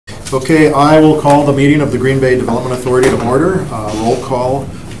Okay, I will call the meeting of the Green Bay Development Authority to order. Roll call.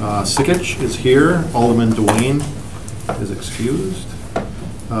 Sikich is here. Alderman Dwayne is excused.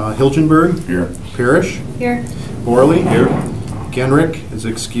 Hilgenberg. Here. Parrish. Here. Borley. Here. Genrick is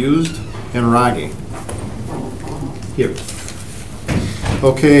excused. And Ragi. Here.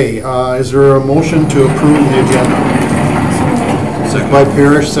 Okay, is there a motion to approve the agenda? Second by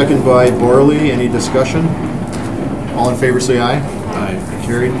Parrish, second by Borley. Any discussion? All in favor say aye. Aye.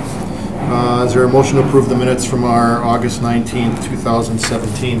 Carried. Is there a motion to approve the minutes from our August 19th,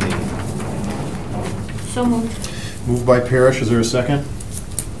 2017 meeting? So moved. Moved by Parrish. Is there a second?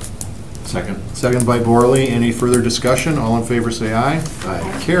 Second. Second by Borley. Any further discussion? All in favor say aye.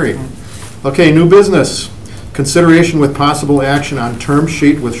 Aye. Carried. Okay, new business. Consideration with possible action on term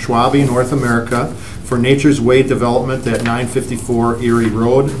sheet with Schwabe North America for Nature's Way development at 954 Erie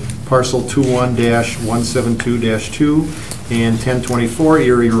Road, parcel 21-172-2, and 1024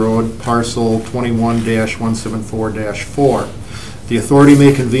 Erie Road, parcel 21-174-4. The authority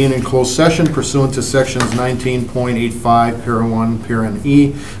may convene in closed session pursuant to sections 19.85, para 1, para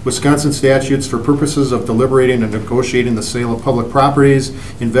E, Wisconsin statutes for purposes of deliberating and negotiating the sale of public properties,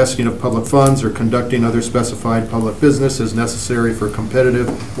 investing of public funds, or conducting other specified public business as necessary for competitive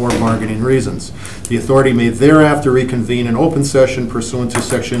or bargaining reasons. The authority may thereafter reconvene in open session pursuant to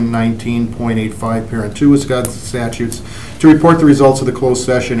section 19.85, para 2, Wisconsin statutes to report the results of the closed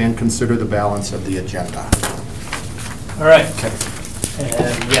session and consider the balance of the agenda. All right. Okay.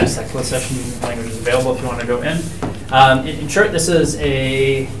 And yes, that closed session language is available if you want to go in. In short, this is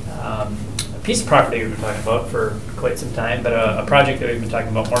a piece of property we've been talking about for quite some time, but a project that we've been talking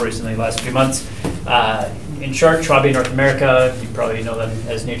about more recently, the last few months. In short, Schwabe North America, you probably know them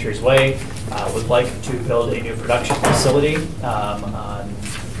as Nature's Way, would like to build a new production facility on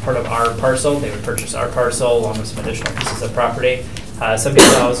part of our parcel. They would purchase our parcel along with some additional pieces of property.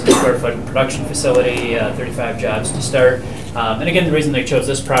 70,000 square foot production facility, 35 jobs to start. And again, the reason they chose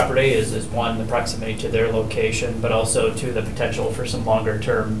this property is one, the proximity to their location, but also to the potential for some longer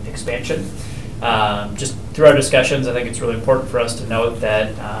term expansion. Just through our discussions, I think it's really important for us to note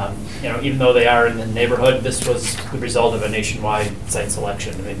that even though they are in the neighborhood, this was the result of a nationwide site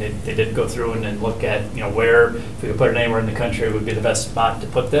selection. I mean, they did go through and look at where, if we could put it anywhere in the country, would be the best spot to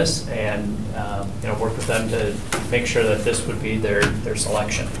put this, and work with them to make sure that this would be their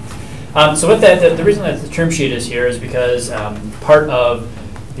selection. So with that, the reason that the term sheet is here is because part of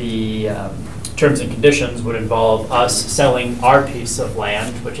the terms and conditions would involve us selling our piece of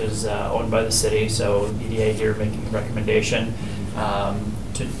land, which is owned by the city. So EDA here making a recommendation to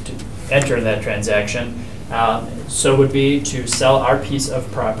enter in that transaction. So would be to sell our piece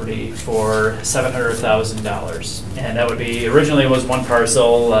of property for $700,000. And that would be, originally it was one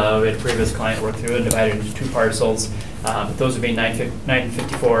parcel. We had a previous client work through and divided into two parcels. But those would be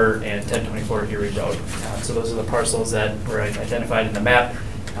 954 and 1024 Erie Road. So those are the parcels that were identified in the map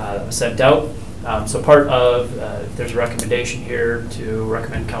that was sent out. So part of, there's a recommendation here to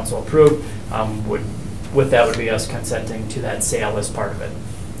recommend council approve. With that would be us consenting to that sale as part of it.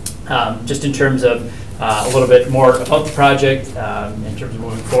 Just in terms of a little bit more about the project, in terms of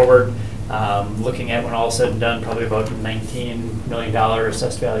moving forward, looking at when all is said and done, probably about $19 million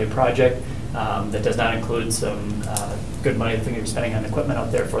assessed value project. That does not include some good money that we're spending on equipment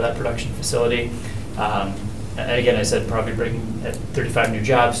out there for that production facility. And again, I said probably bringing 35 new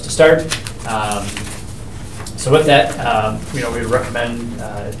jobs to start. So with that, we would recommend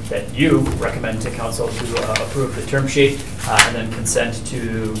that you recommend to council to approve the term sheet and then consent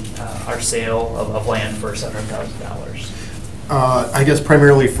to our sale of land for $700,000. I guess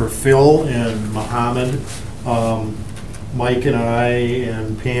primarily for Phil and Mohammed. Mike and I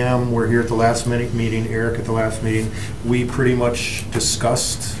and Pam were here at the last meeting, Eric at the last meeting. We pretty much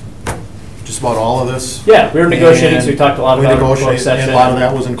discussed just about all of this. Yeah, we were negotiating, so we talked a lot about it in closed session. And a lot of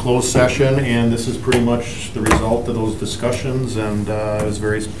that was in closed session, and this is pretty much the result of those discussions, and I was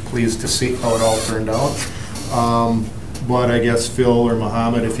very pleased to see how it all turned out. But I guess Phil or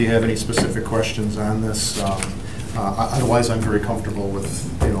Mohammed, if you have any specific questions on this, otherwise I'm very comfortable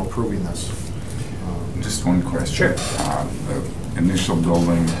with approving this. Just one question. Sure. The initial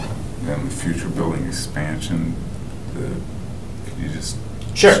building and the future building expansion, could you just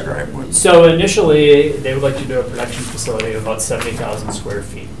describe what? So initially, they would like to do a production facility of about 70,000 square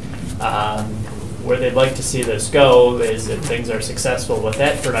feet. Where they'd like to see this go is if things are successful with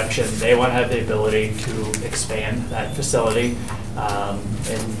that production, they want to have the ability to expand that facility. And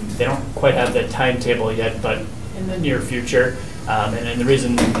they don't quite have the timetable yet, but in the near future. And then the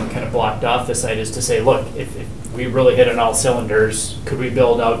reason we kind of blocked off the site is to say, look, if we really hit on all cylinders, could we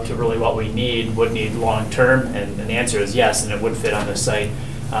build out to really what we would need long term? And the answer is yes, and it would fit on the site.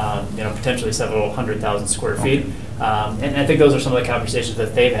 potentially several 100,000 square feet. And I think those are some of the conversations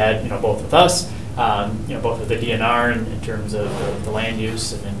that they've had, both with us, both with the DNR in terms of the land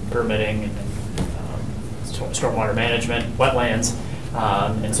use and permitting and stormwater management, wetlands.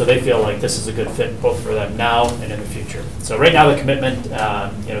 And so they feel like this is a good fit both for them now and in the future. So right now the commitment,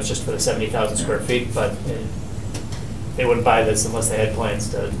 is just for the 70,000 square feet, but they wouldn't buy this unless they had plans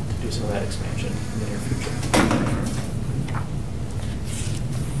to do some of that expansion in the near future.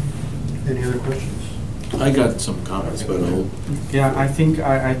 Any other questions? I got some comments, but I'll... Yeah, I think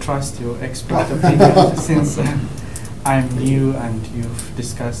I trust your expert opinion since I'm new and you've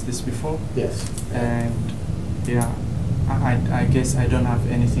discussed this before. Yes. And yeah, I guess I don't have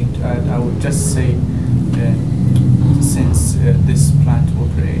anything to add. I would just say since this plant will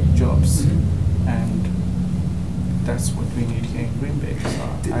create jobs and that's what we need here in Green Bay, so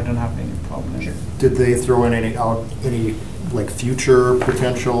I don't have any problem. Did they throw in any like future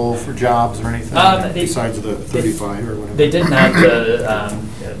potential for jobs or anything besides the 35 or whatever? They did not.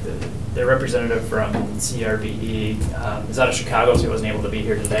 The representative from CRBE is out of Chicago, so he wasn't able to be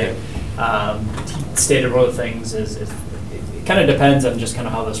here today. He stated one of the things is it kind of depends on just kind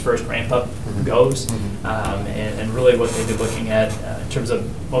of how this first ramp up goes, and really what they've been looking at in terms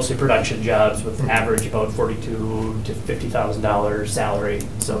of mostly production jobs with average about $42,000 to $50,000 salary.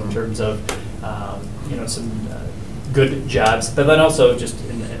 So in terms of some good jobs, but then also just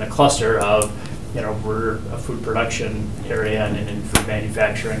in a cluster of we're a food production area and in food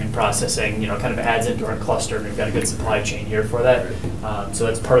manufacturing and processing, kind of adds into our cluster, and we've got a good supply chain here for that. So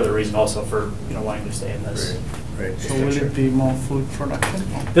that's part of the reason also for wanting to stay in this. Right. So will it be more food production?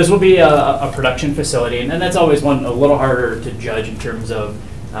 This will be a production facility, and that's always one a little harder to judge in terms of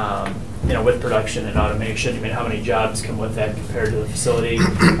with production and automation. I mean, how many jobs come with that compared to the facility?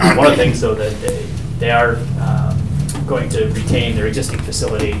 One of the things, though, that they are going to retain their existing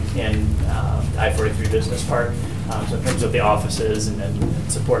facility in I-43 Business Park. So in terms of the offices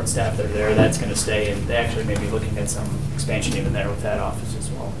and support staff that are there, that's going to stay, and they actually may be looking at some expansion even there with that office as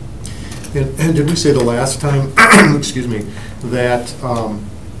well. And did we say the last time, excuse me, that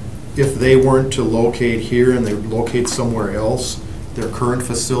if they weren't to locate here and they would locate somewhere else, their current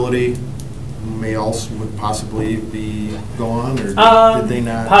facility would possibly be gone, or did they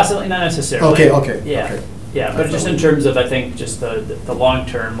not? Possibly, not necessarily. Okay. Yeah. Okay. Yeah, but just in terms of, I think, just the long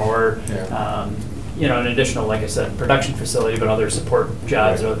term, or an additional, like I said, production facility, but other support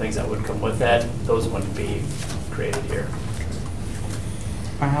jobs or other things that would come with that, those wouldn't be created here.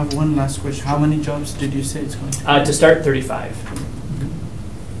 I have one last question. How many jobs did you say it's going to? To start, 35.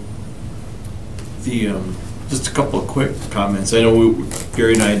 Just a couple of quick comments. I know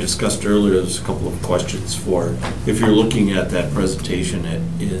Gary and I discussed earlier, there's a couple of questions for, if you're looking at that presentation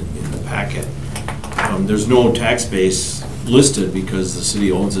in the packet, there's no tax base listed because the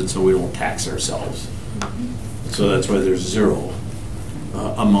city owns it, so we don't tax ourselves. So that's why there's zero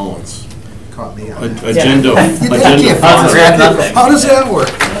amounts. Caught me on that. Agenda. How does that work?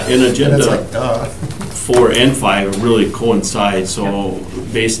 In agenda That's like, 4 and 5 really coincide, so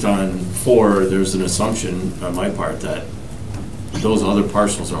based on 4, there's an assumption on my part that those other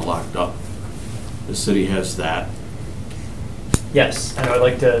parcels are locked up. The city has that. Yes, and I'd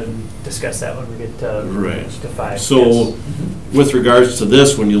like to discuss that when we get to 5. So yes. with regards to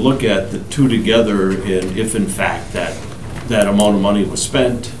this, when you look at the two together, and if in fact that amount of money was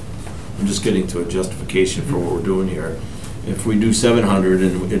spent, I'm just getting to a justification for what we're doing here. If we do 700,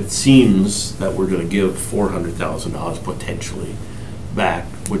 and it seems that we're going to give $400,000 potentially back,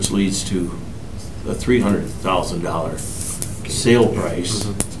 which leads to a $300,000 sale price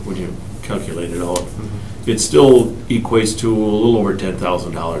when you calculate it out. It still equates to a little over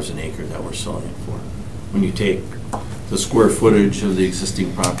 $10,000 an acre that we're selling it for. When you take the square footage of the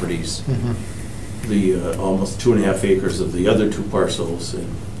existing properties, the almost 2.5 acres of the other 2 parcels, and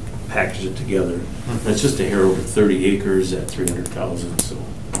package it together, that's just a hair over 30 acres at 300,000. So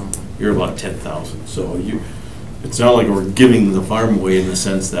you're about 10,000. So it's not like we're giving the farm away in the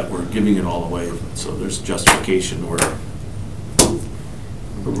sense that we're giving it all away. So there's justification where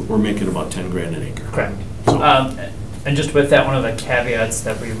we're making about 10 grand an acre. Correct. So, and just with that, one of the caveats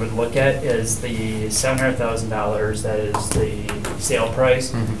that we would look at is the $700,000 that is the sale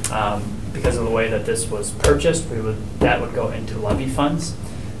price. Because of the way that this was purchased, that would go into levy funds.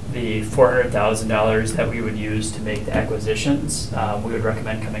 The $400,000 that we would use to make the acquisitions, we would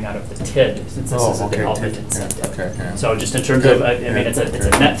recommend coming out of the TID, since this is a development incentive. Okay. So just in terms of, I mean, it's a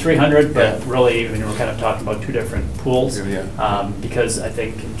net 300, but really, I mean, we're kind of talking about 2 different pools. Because I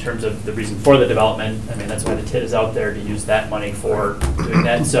think in terms of the reason for the development, I mean, that's why the TID is out there, to use that money for doing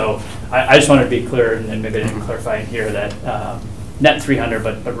that. So I just wanted to be clear, and maybe I didn't clarify in here, that net 300,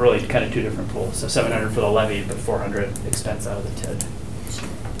 but really kind of two different pools. So 700 for the levy, but 400 expense out of the TID.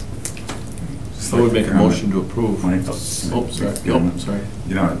 Just I would like make to a comment, motion to approve. Mike, Oh, sorry. you know, Yep, sorry.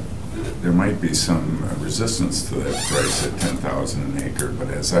 You know, there might be some resistance to that price at 10,000 an acre, but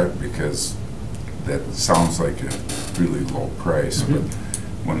because that sounds like a really low price, but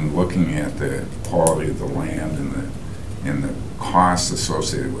when looking at the quality of the land and the costs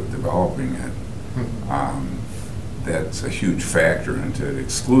associated with developing it, that's a huge factor into it,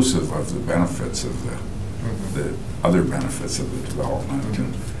 exclusive of the benefits of the other benefits of the development.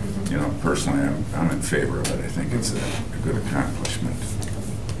 And, you know, personally, I'm in favor of it. I think it's a good accomplishment.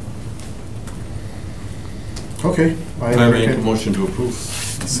 Okay. I make a motion to approve.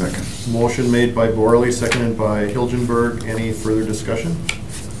 A second. Motion made by Borley, seconded by Hilgenberg. Any further discussion?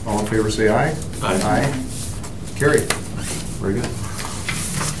 All in favor say aye. Aye. Carried. Very good.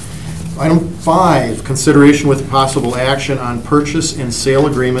 Item 5, consideration with possible action on purchase and sale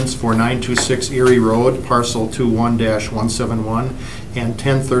agreements for 926 Erie Road, parcel 21-171, and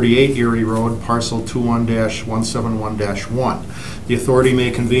 1038 Erie Road, parcel 21-171-1. The authority may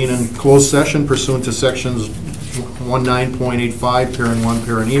convene in closed session pursuant to sections 19.85, parent 1,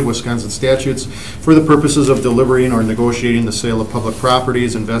 parent E, Wisconsin statutes for the purposes of deliberating or negotiating the sale of public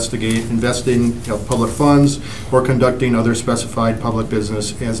properties, investing of public funds, or conducting other specified public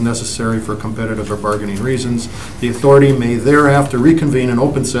business as necessary for competitive or bargaining reasons. The authority may thereafter reconvene in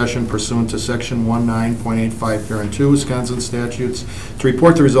open session pursuant to section 19.85, parent 2, Wisconsin statutes to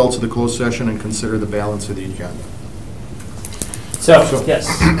report the results of the closed session and consider the balance of the agenda. So, yes,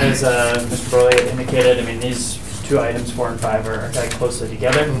 as Mr. Borley had indicated, I mean, these two items, 4 and 5, are kind of closely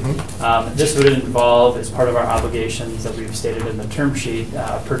together. This would involve, as part of our obligations that we've stated in the term sheet,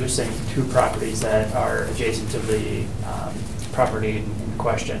 purchasing 2 properties that are adjacent to the property in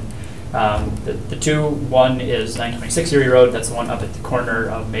question. The two, one is 926 Erie Road. That's the one up at the corner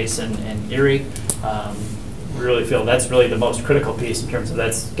of Mason and Erie. We really feel that's really the most critical piece in terms of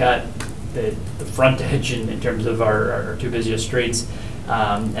that's got the frontage in terms of our 2 busiest streets.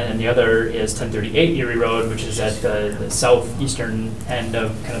 And then the other is 1038 Erie Road, which is at the southeastern end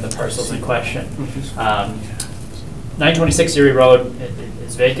of kind of the parcels in question. 926 Erie Road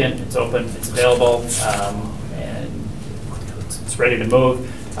is vacant, it's open, it's available, and it's ready to move.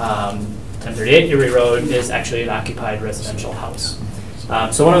 1038 Erie Road is actually an occupied residential house.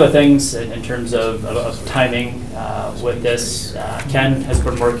 So one of the things in terms of timing with this, Ken has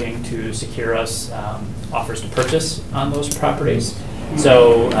been working to secure us offers to purchase on those properties.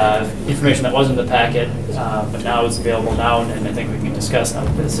 So information that was in the packet, but now is available now, and I think we can discuss now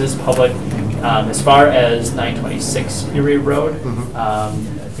that this is public. As far as 926 Erie Road, I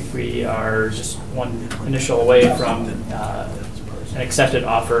think we are just one initial away from an accepted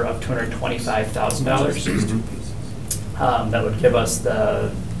offer of $225,000. That would give us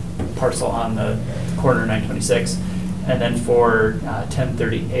the parcel on the corner 926. And then for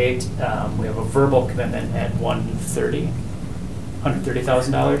 1038, we have a verbal commitment at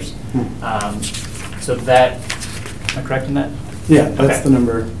 $130,000. So that, am I correct in that? Yeah, that's Okay. the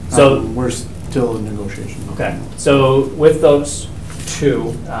number. So- We're still in negotiation. Okay, so with those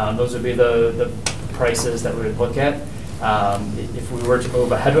 2, those would be the prices that we would look at. If we were to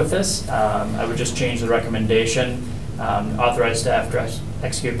move ahead with this, I would just change the recommendation, authorize staff to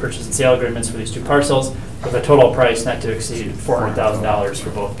execute purchase and sale agreements for these 2 parcels with a total price not to exceed $400,000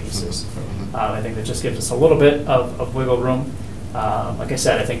 for both pieces. I think that just gives us a little bit of wiggle room. Like I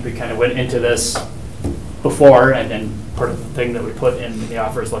said, I think we kind of went into this before, and then part of the thing that we put in the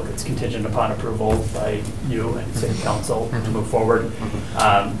offer is, look, it's contingent upon approval by you and city council to move forward.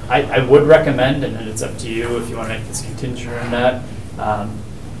 I would recommend, and it's up to you if you want to make this contingent or not,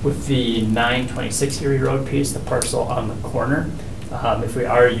 with the 926 Erie Road piece, the parcel on the corner, if we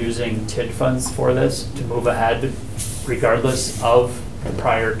are using TID funds for this to move ahead regardless of the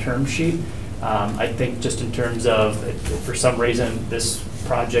prior term sheet, I think just in terms of, if for some reason this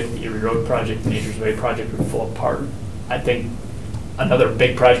project, the Erie Road project, the Nature's Way project would fall apart, I think another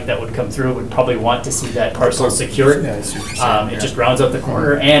big project that would come through would probably want to see that parcel secured. Yeah, I see what you're saying, It yeah. just rounds up the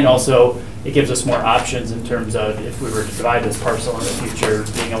corner, and also it gives us more options in terms of if we were to divide this parcel in the future,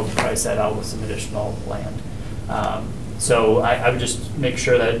 being able to price that out with some additional land. So I would just make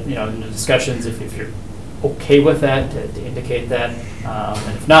sure that, you know, in the discussions, if you're okay with that, to indicate that.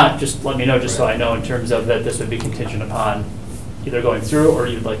 And if not, just let me know, just so I know in terms of that this would be contingent upon either going through or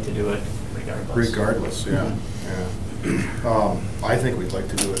you'd like to do it regardless. Regardless, yeah. I think we'd like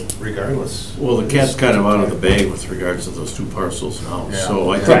to do it regardless. Well, the cat's kind of out of the bag with regards to those 2 parcels now. Yeah.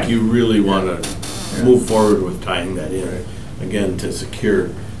 So I Correct. think you really want to move forward with tying that in. Right. Again, to secure,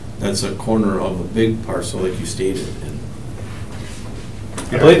 that's a corner of a big parcel like you stated. And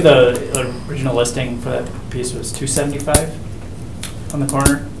I believe the original listing for that piece was $275 on the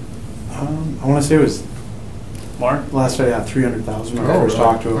corner. I want to say it was, More? last I had 300,000 when I Oh, first really?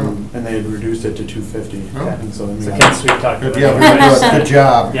 talked to them, and they had reduced it to 250. Oh. And so then we So got, Kent's, we've talked Good, about. yeah, very good, good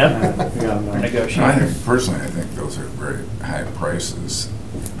job. Yep, we got them we're done. negotiating. I think, personally, I think those are very high prices,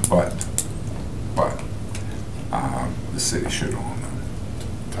 but the city should own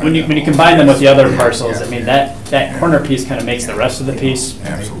them. When you combine them with the other parcels, I mean, that corner piece kind of makes the rest of the piece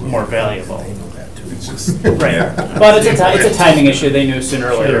Absolutely. more valuable. It's just, Right. yeah. But it's a timing issue. They knew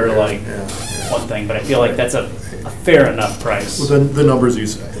sooner or later, like, one thing, but I feel like that's a fair enough price. Well, then, the numbers you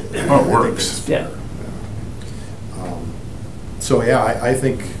say. Oh, it works. Yeah. So, yeah, I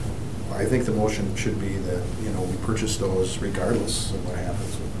think the motion should be that, we purchase those regardless of what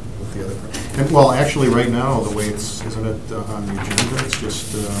happens with the other. And, well, actually, right now, the way isn't it on the agenda, it's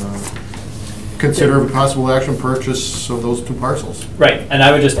just consider possible action purchase of those two parcels. Right, and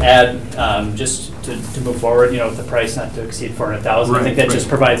I would just add, just to move forward, with the price not to exceed 400,000. I think that Right, just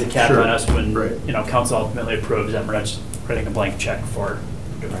right. provides a cap Sure. on us when, Right. council ultimately approves that. We're not just writing a blank check for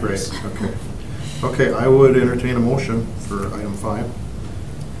doing this. Okay. Okay, I would entertain a motion for item 5.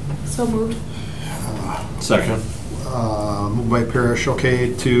 So moved. Second. Moved by Parrish,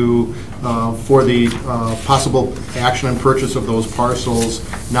 okay, for the possible action and purchase of those parcels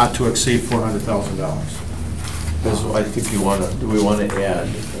not to exceed $400,000. I think do we want to add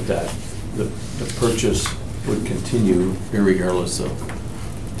that the purchase would continue irregardless of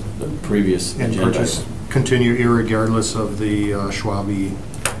the previous And agenda? purchase continue irregardless of the Schwabe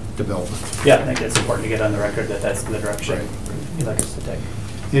development. Yeah, I think it's important to get on the record that that's the direction you'd like us to take.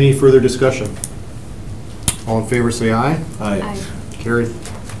 Any further discussion? All in favor, say aye. Aye. Carried.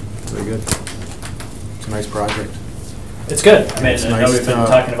 Very good. It's a nice project. It's good. I mean, It's I know nice we've been to-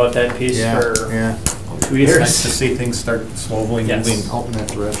 talking about that piece for Yeah. 2 It's years. nice to see things start slowly Yes. moving out in that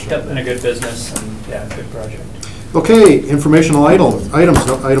direction. Yep, and a good business, and yeah, good project. Okay, informational items.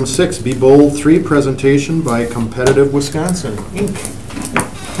 Item 6, Be Bold 3 presentation by Competitive Wisconsin, Inc.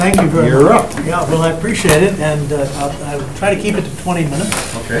 Thank you very much. You're up. Yeah, well, I appreciate it, and I'll try to keep it to 20 minutes.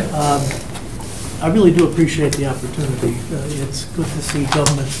 Okay. I really do appreciate the opportunity. It's good to see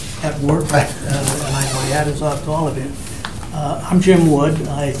government at work, and my hat is off to all of you. I'm Jim Wood.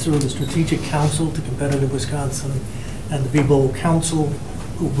 I serve as Strategic Counsel to Competitive Wisconsin and the Be Bold Council,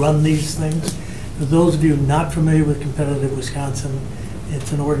 who run these things. For those of you not familiar with Competitive Wisconsin,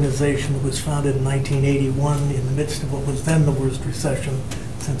 it's an organization that was founded in 1981 in the midst of what was then the worst recession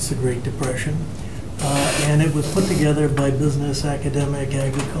since the Great Depression. And it was put together by business, academic,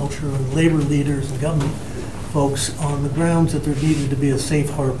 agriculture, and labor leaders and government folks on the grounds that there needed to be a safe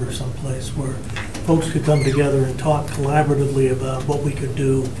harbor someplace where folks could come together and talk collaboratively about what we could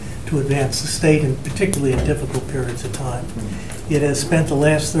do to advance the state, and particularly in difficult periods of time. It has spent the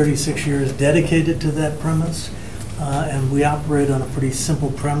last 36 years dedicated to that premise, and we operate on a pretty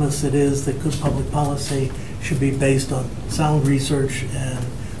simple premise. It is that good public policy should be based on sound research and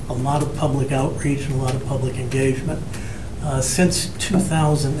a lot of public outreach and a lot of public engagement. Since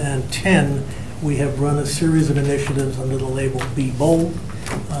 2010, we have run a series of initiatives under the label Be Bold,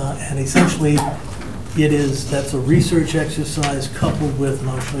 and essentially that's a research exercise coupled with, and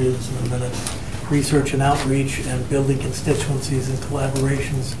I'll show you this in a minute, research and outreach and building constituencies and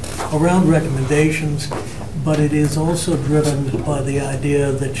collaborations around recommendations, but it is also driven by the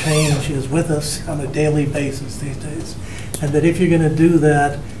idea that change is with us on a daily basis these days, and that if you're going to do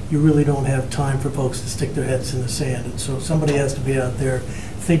that, you really don't have time for folks to stick their heads in the sand. And so somebody has to be out there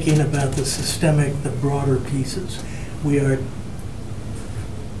thinking about the systemic, the broader pieces. We are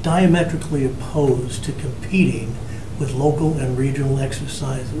diametrically opposed to competing with local and regional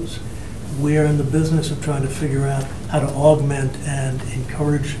exercises. We are in the business of trying to figure out how to augment and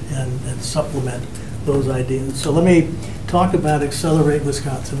encourage and supplement those ideas. So let me talk about Accelerate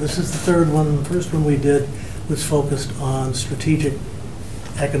Wisconsin. This is the third one. The first one we did was focused on strategic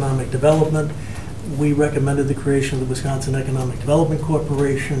economic development. We recommended the creation of the Wisconsin Economic Development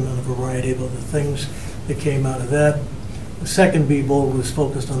Corporation and a variety of other things that came out of that. The second Be Bold was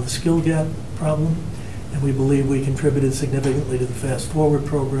focused on the skill gap problem, and we believe we contributed significantly to the Fast Forward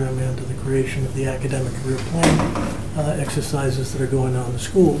program and to the creation of the academic career plan exercises that are going on in the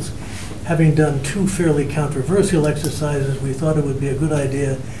schools. Having done two fairly controversial exercises, we thought it would be a good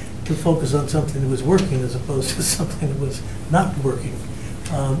idea to focus on something that was working as opposed to something that was not working.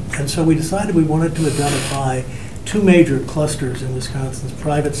 And so we decided we wanted to identify two major clusters in Wisconsin's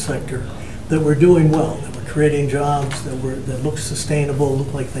private sector that were doing well, that were creating jobs, that looked sustainable,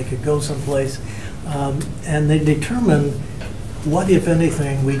 looked like they could go someplace. And they determined what, if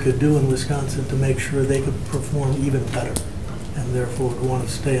anything, we could do in Wisconsin to make sure they could perform even better. And and therefore would want to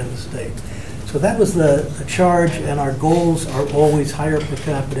stay in the state. So that was the charge, and our goals are always higher per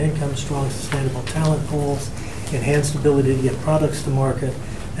capita income, strong sustainable talent pools, enhanced ability to get products to market,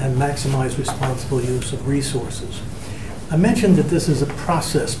 and maximize responsible use of resources. I mentioned that this is a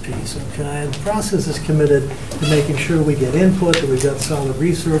process piece, okay? And the process is committed to making sure we get input, that we've got solid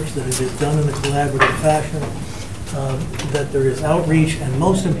research, that it is done in a collaborative fashion, that there is outreach, and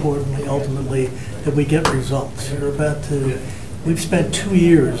most importantly, ultimately, that we get results. We've spent 2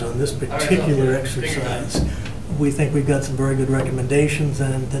 years on this particular exercise. We think we've got some very good recommendations,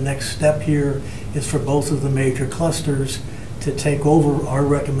 and the next step here is for both of the major clusters to take over our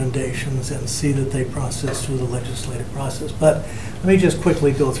recommendations and see that they process through the legislative process. But let me just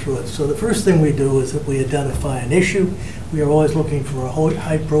quickly go through it. So the first thing we do is that we identify an issue. We are always looking for a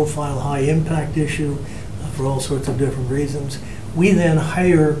high-profile, high-impact issue for all sorts of different reasons. We then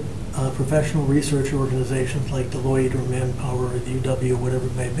hire professional research organizations like Deloitte or Manpower or the UW, whatever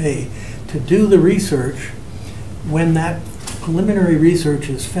it may be, to do the research. When that preliminary research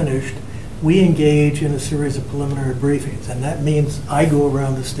is finished, we engage in a series of preliminary briefings, and that means I go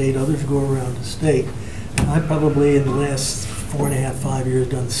around the state, others go around the state. And I've probably in the last 4.5, 5 years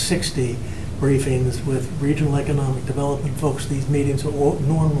done 60 briefings with regional economic development folks. These meetings are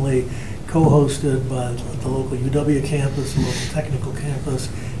normally co-hosted by the local UW campus, the local technical campus,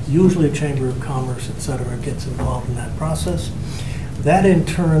 usually a Chamber of Commerce, et cetera, gets involved in that process. That in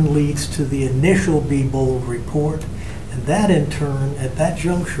turn leads to the initial Be Bold report, and that in turn, at that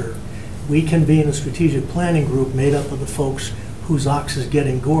juncture, we convene a strategic planning group made up of the folks whose ox is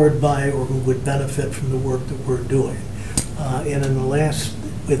getting gored by or who would benefit from the work that we're doing. And in the last,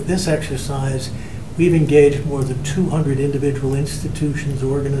 with this exercise, we've engaged more than 200 individual institutions,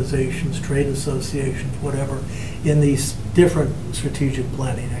 organizations, trade associations, whatever, in these different strategic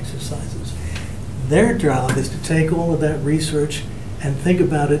planning exercises. Their job is to take all of that research and think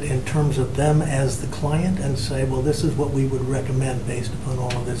about it in terms of them as the client and say, well, this is what we would recommend based upon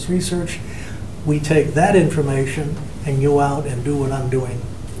all of this research. We take that information and go out and do what I'm doing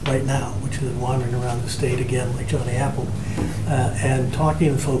right now, which is wandering around the state again like Johnny Apple and talking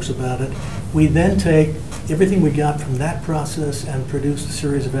to folks about it. We then take everything we got from that process and produce a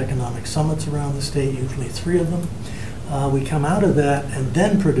series of economic summits around the state, usually 3 of them. We come out of that and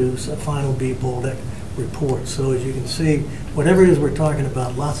then produce a final Be Bold report. So as you can see, whatever it is we're talking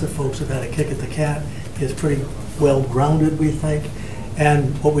about, lots of folks have had a kick at the cat. It's pretty well grounded, we think.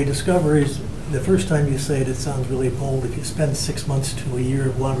 And what we discover is the first time you say it, it sounds really bold. If you spend 6 months to a year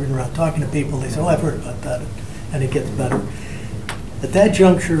wandering around talking to people, they say, oh, I've heard about that, and it gets better. At that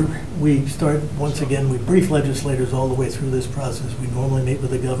juncture, we start, once again, we brief legislators all the way through this process. We normally meet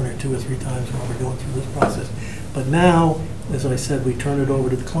with the governor 2 or 3 times while we're going through this process. But now, as I said, we turn it over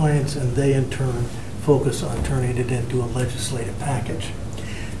to the clients, and they in turn focus on turning it into a legislative package.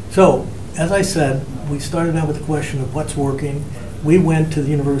 So, as I said, we started out with the question of what's working. We went to the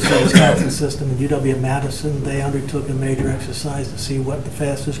University of Wisconsin system in UW-Madison. They undertook a major exercise to see what the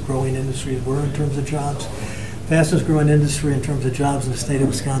fastest growing industries were in terms of jobs. Fastest growing industry in terms of jobs in the state of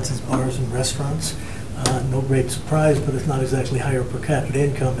Wisconsin is bars and restaurants. No great surprise, but it's not exactly higher per capita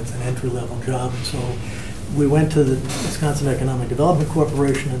income. It's an entry-level job. So we went to the Wisconsin Economic Development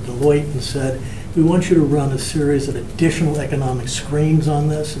Corporation and Deloitte and said, we want you to run a series of additional economic screens on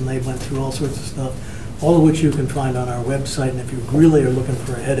this, and they went through all sorts of stuff, all of which you can find on our website. And if you really are looking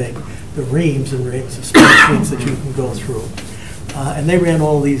for a headache, the reams and reams of spreadsheets that you can go through. And they ran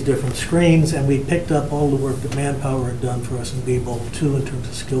all these different screens, and we picked up all the work that Manpower had done for us in Be Bold 2 in terms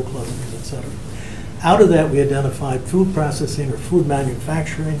of skill clusters, et cetera. Out of that, we identified food processing or food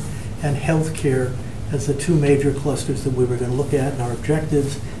manufacturing and healthcare as the 2 major clusters that we were going to look at in our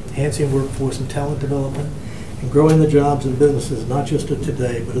objectives, enhancing workforce and talent development, and growing the jobs and businesses, not just of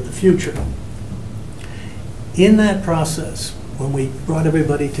today, but of the future. In that process, when we brought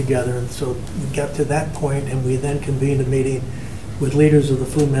everybody together, and so we got to that point, and we then convened a meeting with leaders of the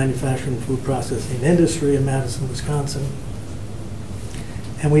food manufacturing and food processing industry in Madison, Wisconsin.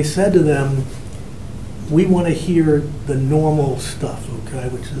 And we said to them, we want to hear the normal stuff, okay,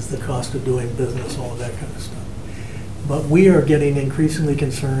 which is the cost of doing business, all of that kind of stuff. But we are getting increasingly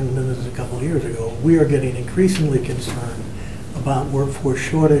concerned, and this is a couple of years ago, we are getting increasingly concerned about workforce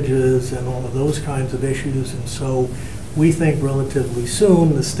shortages and all of those kinds of issues. And so we think relatively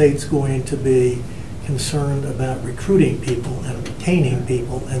soon the state's going to be concerned about recruiting people and retaining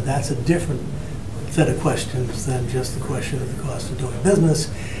people, and that's a different set of questions than just the question of the cost of doing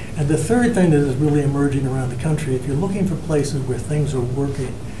business. And the third thing that is really emerging around the country, if you're looking for places where things are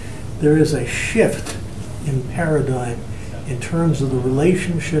working, there is a shift in paradigm in terms of the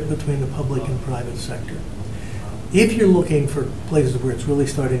relationship between the public and private sector. If you're looking for places where it's really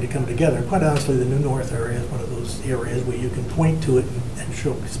starting to come together, quite honestly, the New North area is one of those areas where you can point to it and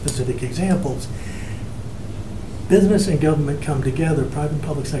show specific examples. Business and government come together, private and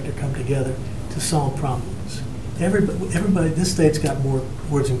public sector come together to solve problems. Everybody, this state's got more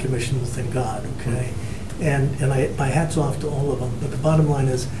boards and commissions than God, okay? And my hat's off to all of them, but the bottom line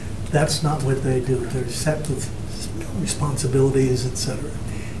is, that's not what they do. They're set with responsibilities, et cetera.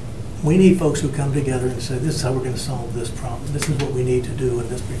 We need folks who come together and say, this is how we're going to solve this problem. This is what we need to do in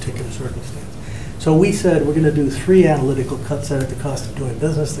this particular circumstance. So we said we're going to do 3 analytical cuts at it: the cost of doing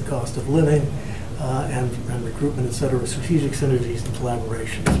business, the cost of living, and recruitment, et cetera, strategic synergies and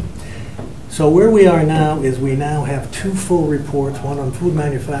collaborations. So where we are now is we now have 2 full reports, one on food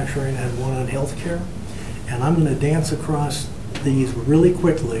manufacturing and one on healthcare. And I'm going to dance across these really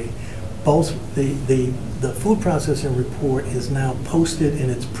quickly. Both the food processing report is now posted in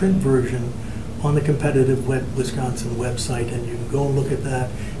its print version on the Competitive Wisconsin website, and you can go and look at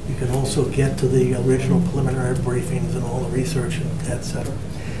that. You can also get to the original preliminary briefings and all the research, et cetera.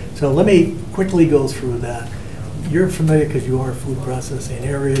 So let me quickly go through that. You're familiar, because you are a food processing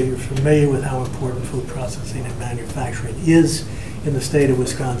area, you're familiar with how important food processing and manufacturing is in the state of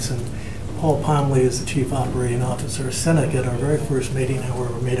Wisconsin. Paul Pomley is the Chief Operating Officer. Seneca, at our very first meeting,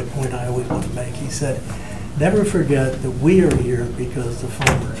 however, made a point I always want to make. He said, never forget that we are here because the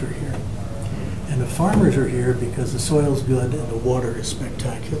farmers are here. And the farmers are here because the soil's good and the water is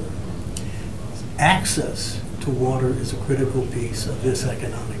spectacular. Access to water is a critical piece of this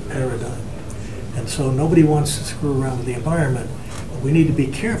economic paradigm. And so nobody wants to screw around with the environment, but we need to be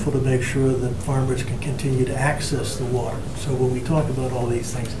careful to make sure that farmers can continue to access the water. So when we talk about all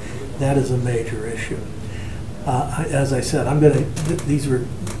these things, that is a major issue. As I said,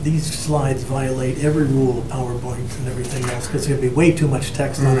 these slides violate every rule of PowerPoint and everything else, because there'd be way too much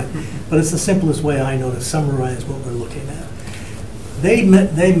text on it. But it's the simplest way I know to summarize what we're looking at. They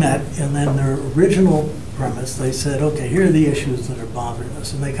met, and then their original premise, they said, okay, here are the issues that are bothering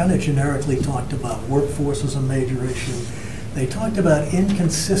us. And they kind of generically talked about workforce as a major issue. They talked about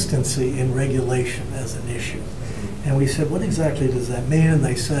inconsistency in regulation as an issue. And we said, what exactly does that mean? And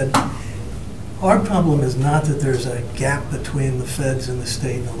they said, our problem is not that there's a gap between the feds and the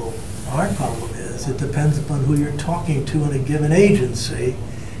state and the local. Our problem is it depends upon who you're talking to in a given agency,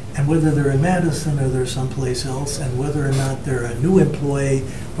 and whether they're in Madison or they're someplace else, and whether or not they're a new employee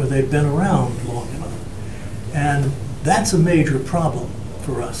or they've been around long enough. And that's a major problem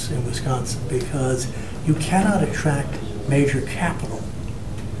for us in Wisconsin, because you cannot attract major capital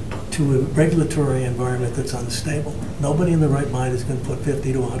to a regulatory environment that's unstable. Nobody in the right mind is going to put $50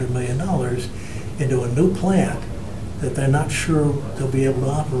 to $100 million into a new plant that they're not sure they'll be able to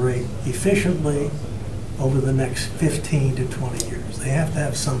operate efficiently over the next 15 to 20 years. They have to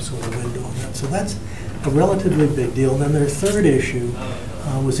have some sort of window on that. So that's a relatively big deal. And then their third issue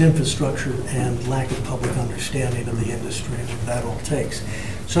was infrastructure and lack of public understanding of the industry and what that all takes.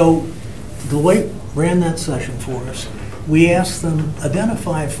 So Deloitte ran that session for us. We asked them,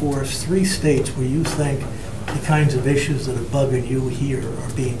 identify for us 3 states where you think the kinds of issues that are bugging you here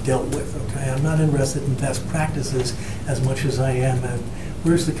are being dealt with, okay? I'm not interested in best practices as much as I am in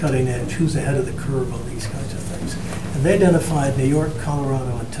where's the cutting edge, who's ahead of the curve on these kinds of things. And they identified New York,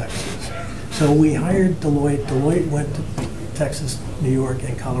 Colorado, and Texas. So we hired Deloitte. Deloitte went to Texas, New York,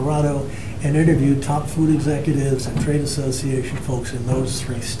 and Colorado and interviewed top food executives and trade association folks in those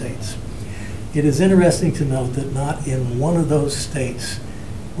 3 states. It is interesting to note that not in one of those states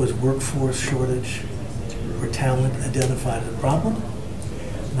was workforce shortage or talent identified as a problem.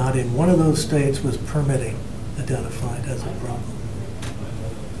 Not in one of those states was permitting identified as a problem.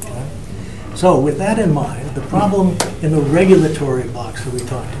 Okay? So with that in mind, the problem in the regulatory box that we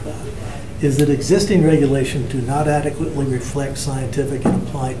talked about is that existing regulations do not adequately reflect scientific and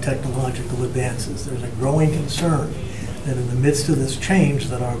applied technological advances. There's a growing concern that in the midst of this change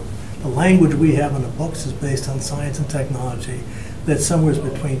that the language we have in the books is based on science and technology that's somewhere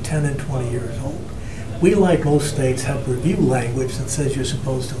between 10 and 20 years old. We, like most states, have review language that says you're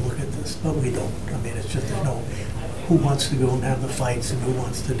supposed to look at this, but we don't. I mean, it's just, there's no who wants to go and have the fights and who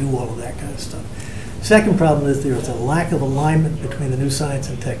wants to do all of that kind of stuff. Second problem is there's a lack of alignment between the new science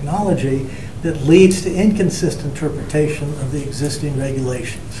and technology that leads to inconsistent interpretation of the existing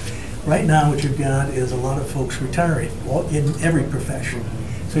regulations. Right now, what you've got is a lot of folks retiring in every profession.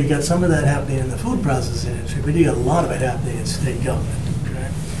 So you got some of that happening in the food processing industry, but you got a lot of it happening in state government.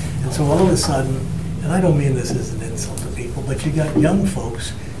 Okay? And so all of a sudden, and I don't mean this as an insult to people, but you got young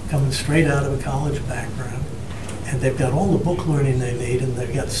folks coming straight out of a college background, and they've got all the book learning they need, and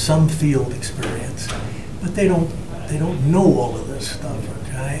they've got some field experience, but they don't know all of this stuff.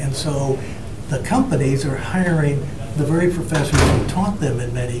 Okay? And so the companies are hiring the very professors who taught them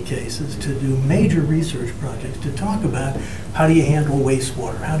in many cases to do major research projects, to talk about how do you handle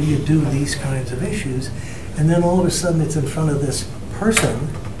wastewater, how do you do these kinds of issues, and then all of a sudden it's in front of this person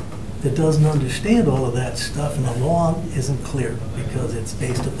that doesn't understand all of that stuff, and the law isn't clear because it's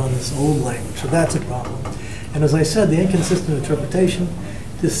based upon this old language. So that's a problem. And as I said, the inconsistent interpretation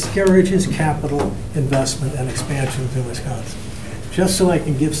discourages capital investment and expansions in Wisconsin. Just so I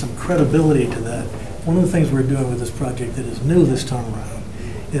can give some credibility to that, one of the things we're doing with this project that is new this time around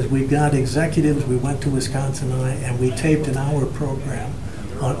is we've got executives, we went to Wisconsin and we taped an hour program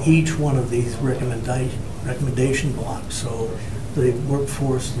on each one of these recommendation blocks. So the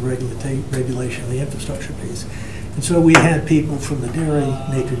workforce, the regulation, the infrastructure piece. And so we had people from the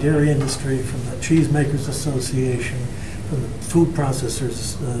nature dairy industry, from the Cheesemakers Association, from the food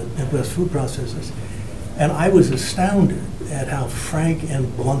processors, Midwest food processors. And I was astounded at how frank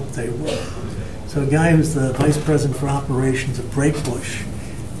and blunt they were. So a guy who's the vice president for operations of Breakbush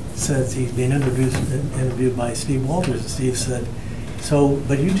says he's being interviewed by Steve Walters, and Steve said, so,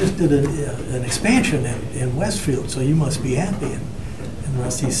 but you just did an expansion in Westfield, so you must be happy. And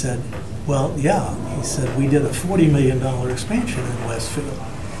Rusty said, well, yeah. He said, we did a $40 million expansion in Westfield.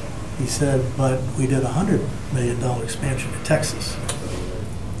 He said, but we did a $100 million expansion in Texas.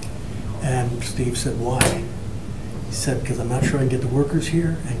 And Steve said, why? He said, because I'm not sure I can get the workers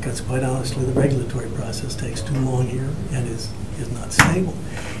here, and because quite honestly, the regulatory process takes too long here and is not stable.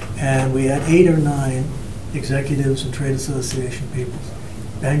 And we had 8 or 9 executives and trade association people.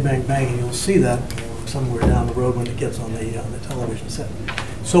 Bang, bang, bang, and you'll see that somewhere down the road when it gets on the television set.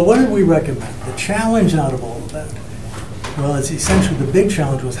 So what did we recommend? The challenge out of all of that, well, it's essentially the big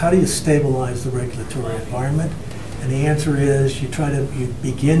challenge was how do you stabilize the regulatory environment? And the answer is you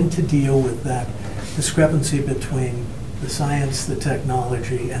begin to deal with that discrepancy between the science, the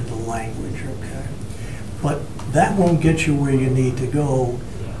technology, and the language, okay? But that won't get you where you need to go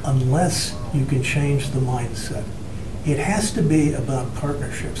unless you can change the mindset. It has to be about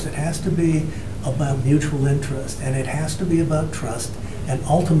partnerships. It has to be about mutual interest, and it has to be about trust, and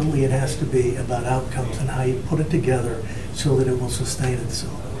ultimately it has to be about outcomes and how you put it together so that it will sustain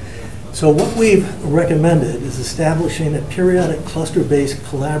itself. So what we've recommended is establishing a periodic cluster-based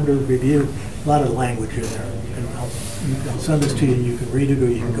collaborative review. A lot of language in there. And I'll send this to you, and you can read it, or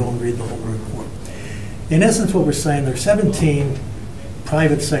you can go and read the whole report. In essence, what we're saying, there are 17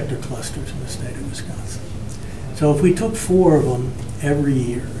 private sector clusters in the state of Wisconsin. So if we took 4 of them every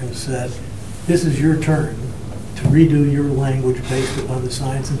year and said, this is your turn to redo your language based upon the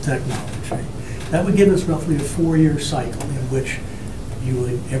science and technology, that would give us roughly a 4-year cycle in which you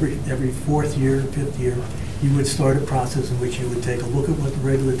would, every 4th year, 5th year, you would start a process in which you would take a look at what the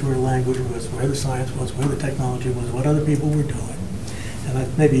regulatory language was, where the science was, where the technology was, what other people were doing. And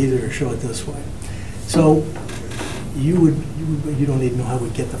I'd maybe easier to show it this way. So you don't even know how we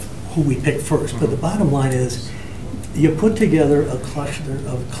get who we pick first, but the bottom line is you put together a cluster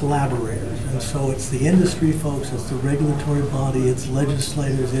of collaborators. And so it's the industry folks, it's the regulatory body, it's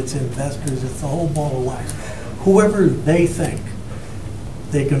legislators, it's investors, it's the whole ball of wax. Whoever they think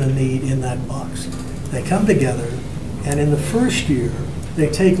they're going to need in that box. They come together, and in the first year, they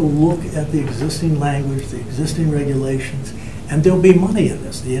take a look at the existing language, the existing regulations, and there'll be money in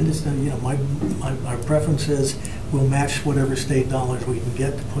this. The industry, you know, our preference is we'll match whatever state dollars we can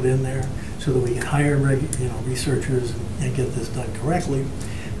get to put in there so that we can hire researchers and get this done correctly.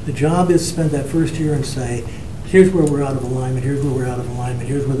 The job is to spend that first year and say, here's where we're out of alignment, here's where we're out of alignment,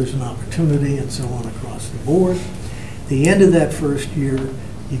 here's where there's an opportunity, and so on across the board. The end of that first year,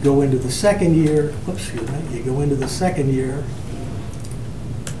 you go into the second year, you go into the second year.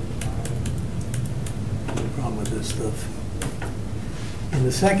 Problem with this stuff. In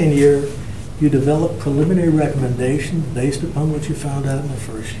the second year, you develop preliminary recommendations based upon what you found out in the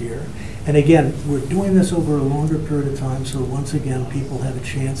first year. And again, we're doing this over a longer period of time, so once again, people have a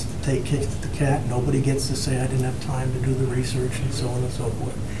chance to take kicks at the cat. Nobody gets to say, I didn't have time to do the research, and so on and so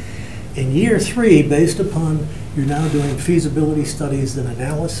forth. In year 3, based upon you're now doing feasibility studies and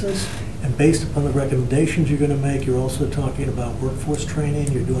analysis, and based upon the recommendations you're going to make, you're also talking about workforce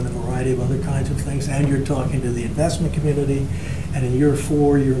training, you're doing a variety of other kinds of things, and you're talking to the investment community. And in year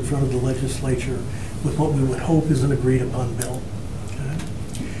 4, you're in front of the legislature with what we would hope is an agreed upon bill. Okay?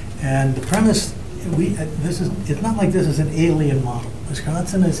 And the premise, it's not like this is an alien model.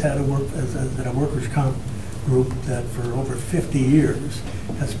 Wisconsin has had a workers' comp group that for over 50 years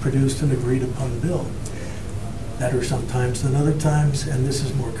has produced an agreed upon bill. Better sometimes than other times, and this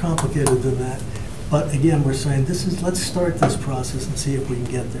is more complicated than that. But again, we're saying let's start this process and see if we can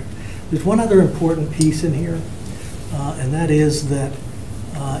get there. There's one other important piece in here, and that is that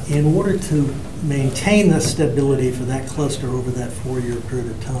In order to maintain the stability for that cluster over that 4-year period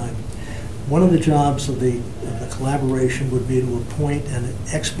of time, one of the jobs of the collaboration would be to appoint an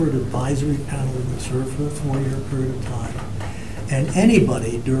expert advisory panel that would serve for the 4-year period of time. And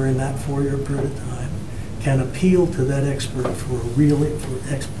anybody during that 4-year period of time can appeal to that expert for a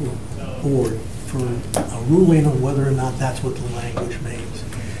ruling on whether or not that's what the language means.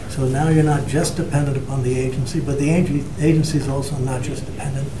 So now you're not just dependent upon the agency, but the agency is also not just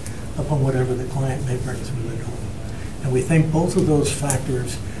dependent upon whatever the client may bring through the door. And we think both of those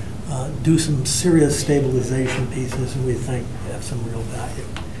factors do some serious stabilization pieces, and we think have some real value.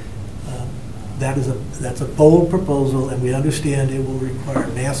 That's a bold proposal, and we understand it will require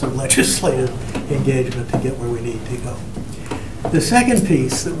massive legislative engagement to get where we need to go. The second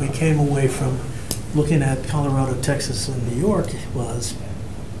piece that we came away from looking at Colorado, Texas, and New York was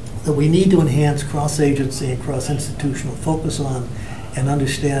that we need to enhance cross-agency and cross-institutional focus on and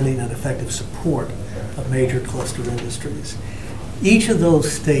understanding and effective support of major cluster industries. Each of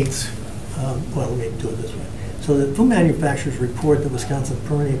those states, well, let me do it this way. So the food manufacturers report the Wisconsin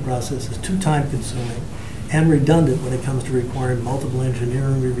permitting process is too time-consuming and redundant when it comes to requiring multiple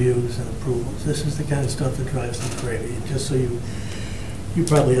engineering reviews and approvals. This is the kind of stuff that drives them crazy. Just so you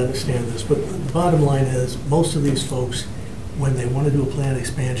probably understand this, but the bottom line is most of these folks, when they want to do a plant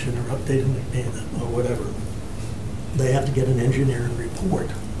expansion or update or whatever, they have to get an engineering report.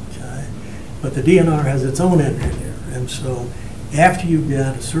 Okay? But the DNR has its own engineer, and so after you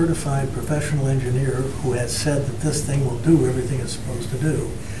get a certified professional engineer who has said that this thing will do everything it's supposed to do,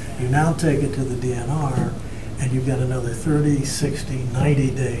 you now take it to the DNR and you get another 30, 60,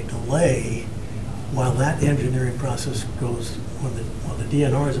 90-day delay while that engineering process goes, when the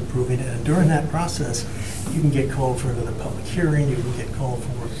DNR is approving it. And during that process, you can get called for another public hearing, you can get called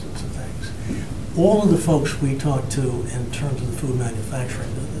for all sorts of things. All of the folks we talk to in terms of the food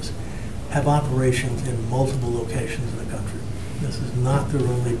manufacturing business have operations in multiple locations in the country. This is not their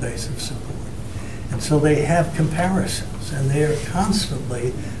only base of support. And so they have comparisons, and they are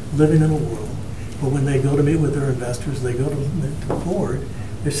constantly living in a world. But when they go to meet with their investors, they go to the board,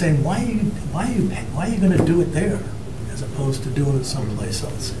 they're saying, why are you going to do it there as opposed to doing it someplace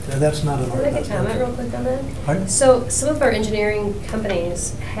else? That's not an Can I make a comment real quick on that? Pardon? So some of our engineering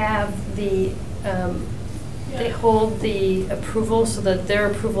companies have they hold the approval so that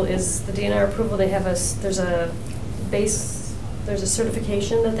their approval is the DNR approval. They have there's a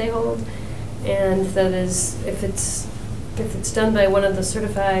certification that they hold, and that is, if it's done by one of the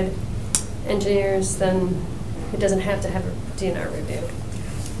certified engineers, then it doesn't have to have a DNR review.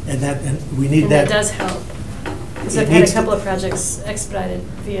 And we need and that. that does help. Because I've had a couple of projects expedited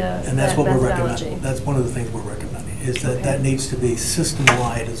via and that's that what we're methodology. recommending. That's one of the things we're recommending, is that that needs to be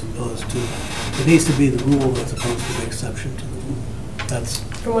system-wide as opposed to, it needs to be the rule as opposed to the exception to the rule. That's.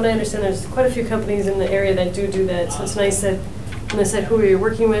 From what I understand, there's quite a few companies in the area that do that, so it's nice that when they said who are you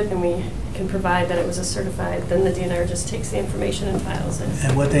working with and we can provide that it was a certified, then the DNR just takes the information and files it.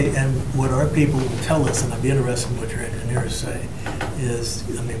 And what our people will tell us, and I'd be interested in what your engineers say, is,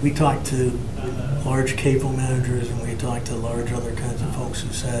 I mean, we talked to large cable managers and we talked to large other kinds of folks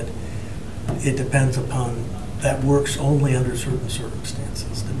who said it depends upon, that works only under certain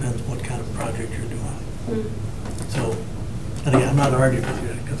circumstances. Depends what kind of project you're doing. So, and again, I'm not arguing with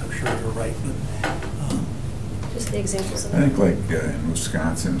you because I'm sure you're right, but just the examples of I think like in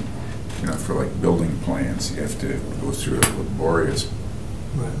Wisconsin, for like building plans, you have to go through a laborious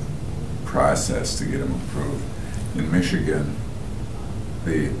process to get them approved. In Michigan,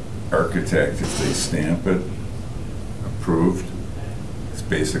 the architect, if they stamp it approved, it's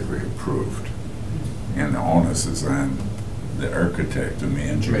basically approved. And the onus is on the architect and the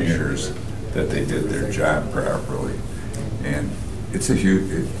engineers that they did their job properly. And it's a huge,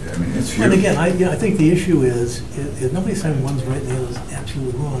 it's huge. And again, I think the issue is nobody's saying one's right and the other's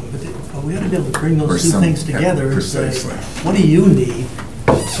absolutely wrong, but we ought to be able to bring those two things together and say, what do you need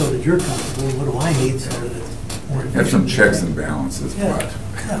so that you're comfortable, and what do I need so that it's more efficient? Have some checks and balances, yeah,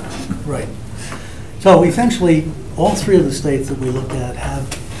 right. So essentially, all three of the states that we looked at have,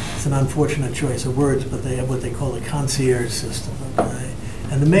 it's an unfortunate choice of words, but they have what they call a concierge system, okay?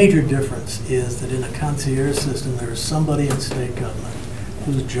 And the major difference is that in a concierge system, there is somebody in state government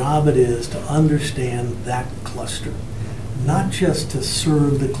whose job it is to understand that cluster. Not just to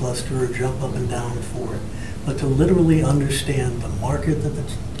serve the cluster or jump up and down for it, but to literally understand the market that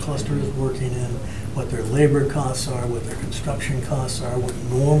the cluster is working in, what their labor costs are, what their construction costs are, what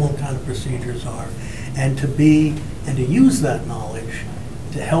normal kind of procedures are, and to use that knowledge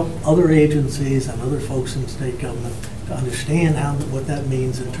to help other agencies and other folks in state government to understand what that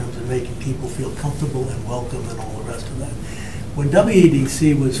means in terms of making people feel comfortable and welcome and all the rest of that. When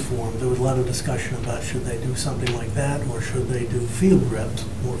WEDC was formed, there was a lot of discussion about should they do something like that or should they do field reps,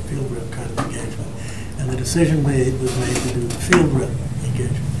 more field rep kind of engagement. And the decision was made to do the field rep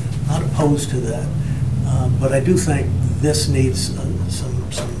engagement. Not opposed to that, but I do think this needs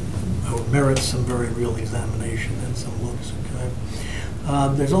or merits some very real examination and some looks.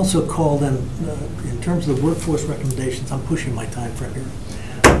 Okay? There's also called in terms of the workforce recommendations, I'm pushing my time frame here.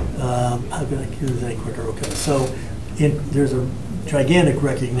 How can I do this any quicker? Okay, so there's a gigantic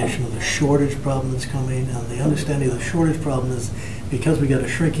recognition of the shortage problem that's coming, and the understanding of the shortage problem is because we got a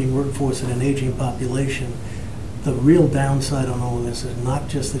shrinking workforce and an aging population, the real downside on all of this is not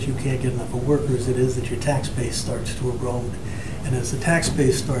just that you can't get enough of workers, it is that your tax base starts to erode. And as the tax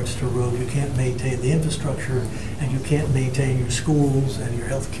base starts to erode, you can't maintain the infrastructure, and you can't maintain your schools and your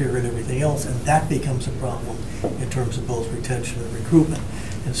health care and everything else, and that becomes a problem in terms of both retention and recruitment.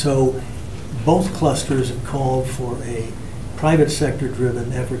 And so both clusters have called for a private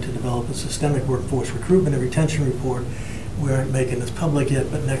sector-driven effort to develop a systemic workforce recruitment and retention report. We aren't making this public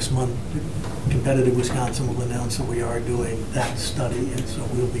yet, but next month, Competitive Wisconsin will announce that we are doing that study, and so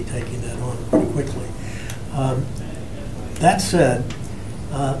we'll be taking that on pretty quickly. That said,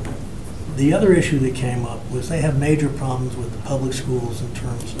 the other issue that came up was they have major problems with the public schools in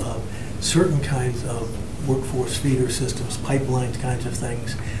terms of certain kinds of workforce feeder systems, pipelines kinds of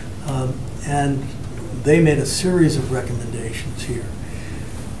things, and they made a series of recommendations here.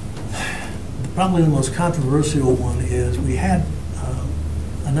 Probably the most controversial one is we had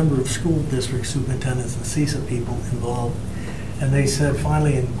a number of school district superintendents and CISA people involved, and they said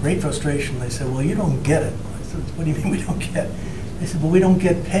finally in great frustration, they said, well, you don't get it. I said, what do you mean we don't get it? They said, well, we don't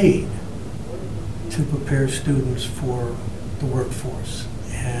get paid to prepare students for the workforce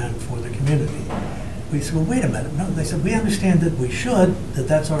and for the community. We said, well, wait a minute. No, they said, we understand that we should, that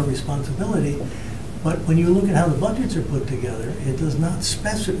that's our responsibility, but when you look at how the budgets are put together, it does not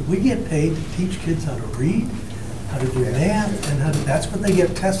specify. We get paid to teach kids how to read, how to do math, and that's what they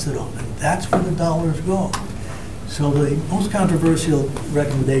get tested on, and that's where the dollars go. So the most controversial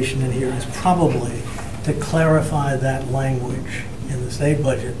recommendation in here is probably to clarify that language in the state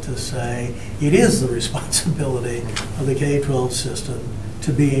budget to say it is the responsibility of the K-12 system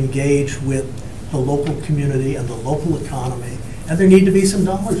to be engaged with the local community and the local economy. And there need to be some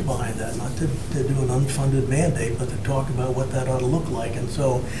dollars behind that, not to do an unfunded mandate, but to talk about what that ought to look like. And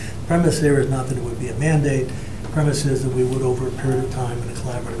so the premise there is not that it would be a mandate. The premise is that we would, over a period of time in a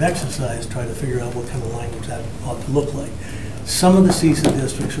collaborative exercise, try to figure out what kind of language that ought to look like. Some of the CISA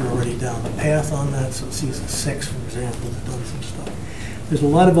districts are already down the path on that. So CISA 6, for example, has done some stuff. There's a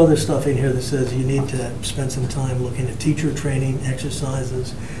lot of other stuff in here that says you need to spend some time looking at teacher training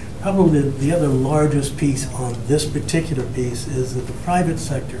exercises. Probably the other largest piece on this particular piece is that the private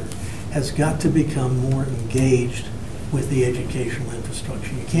sector has got to become more engaged with the educational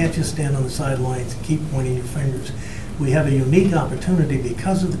infrastructure. You can't just stand on the sidelines and keep pointing your fingers. We have a unique opportunity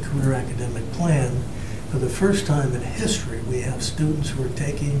because of the career academic plan. For the first time in history, we have students who are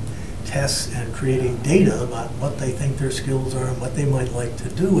taking tests and creating data about what they think their skills are and what they might like to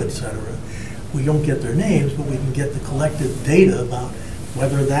do, etc. We don't get their names, but we can get the collective data about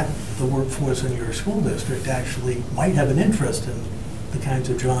whether the workforce in your school district actually might have an interest in the kinds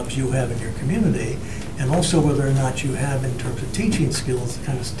of jobs you have in your community, and also whether or not you have, in terms of teaching skills, the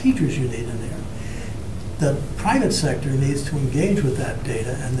kind of teachers you need in there. The private sector needs to engage with that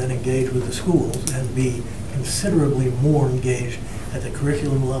data and then engage with the schools and be considerably more engaged at the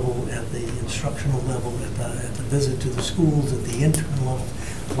curriculum level, at the instructional level, at the visit to the schools, at the intern level.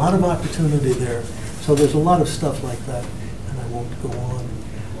 A lot of opportunity there. So there's a lot of stuff like that, and I won't go on.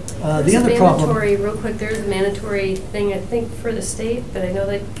 The other problem. Mandatory, real quick, there's a mandatory thing, I think, for the state, but I know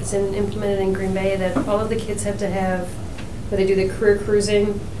that it's implemented in Green Bay, that all of the kids have to have, where they do the career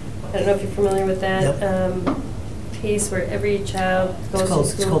cruising. I don't know if you're familiar with that. Yep. Piece where every child goes to school.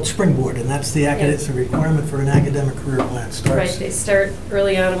 It's called Springboard, and that's it's a requirement for an academic career plan. Right, they start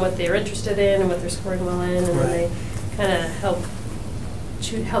early on in what they're interested in and what they're scoring well in, and right. then they kind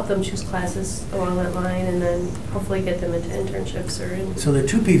of help them choose classes along that line, and then hopefully get them into internships or in. So there are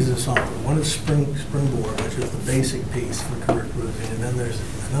two pieces of software. One is Springboard, which is the basic piece for career cruising, and then there's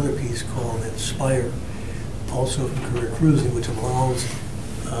another piece called Inspire, also for career cruising, which allows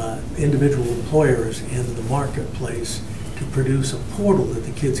individual employers in the marketplace to produce a portal that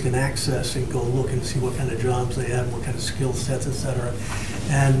the kids can access and go look and see what kind of jobs they have, what kind of skill sets, et cetera.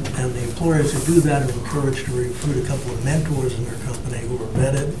 And the employers who do that are encouraged to recruit a couple of mentors in their company who are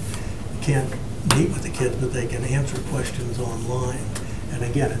vetted. You can't meet with the kids, but they can answer questions online. And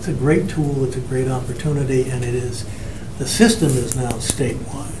again, it's a great tool, it's a great opportunity, and the system is now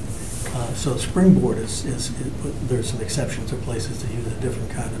statewide. So Springboard there's some exceptions or places that use a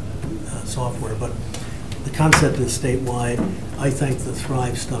different kind of software, but the concept is statewide. I think the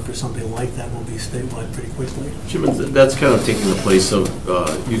Thrive stuff or something like that will be statewide pretty quickly. Jim, that's kind of taking the place of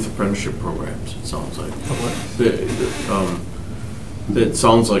youth apprenticeship programs, it sounds like. It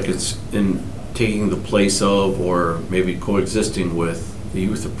sounds like it's in taking the place of or maybe coexisting with the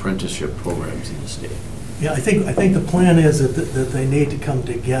youth apprenticeship programs in the state. Yeah, I think the plan is that they need to come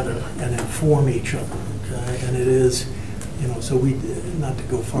together and inform each other, okay? And it is, so we, not to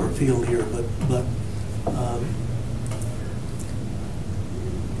go far afield here, but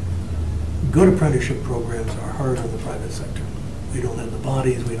good apprenticeship programs are hard on the private sector. We don't have the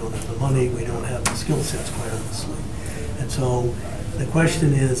bodies, we don't have the money, we don't have the skill sets, quite honestly. And so the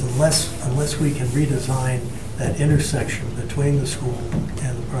question is, unless we can redesign that intersection between the school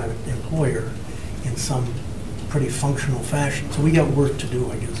and the private employer in some pretty functional fashion. So we got work to do,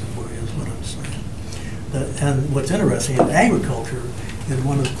 I guess, is what I'm saying. And what's interesting, in agriculture is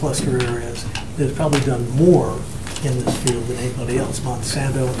one of the cluster areas that's probably done more in this field than anybody else.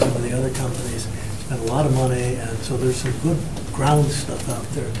 Monsanto and some of the other companies spend a lot of money, and so there's some good ground stuff out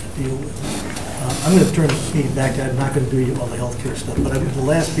there to deal with. I'm going to turn the meeting back to, I'm not going to do all the healthcare stuff, but the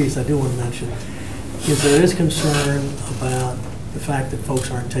last piece I do want to mention is there is concern about the fact that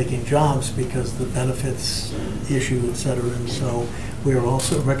folks aren't taking jobs because the benefits issue, et cetera. And so we are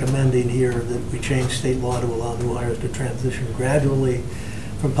also recommending here that we change state law to allow new hires to transition gradually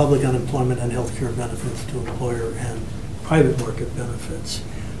from public unemployment and health care benefits to employer and private market benefits.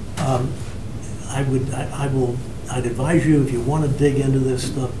 I'd advise you, if you want to dig into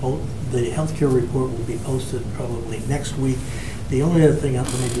this stuff, the healthcare report will be posted probably next week. The only other thing, let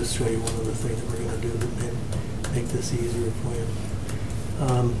me just show you one other thing that we're going to do to make this easier for you.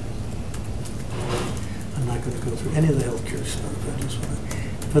 I'm not going to go through any of the healthcare stuff. I just want to,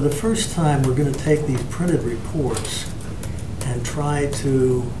 for the first time, we're going to take these printed reports and try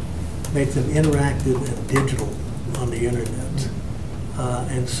to make them interactive and digital on the internet.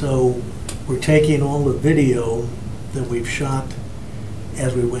 And so we're taking all the video that we've shot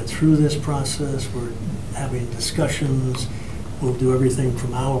as we went through this process. We're having discussions. We'll do everything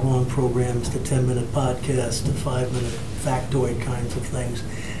from hour-long programs to 10-minute podcasts to 5-minute factoid kinds of things.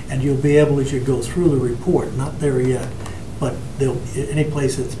 And you'll be able, as you go through the report, not there yet, but any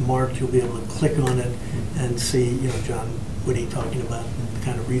place that's marked, you'll be able to click on it and see, John Whitty talking about the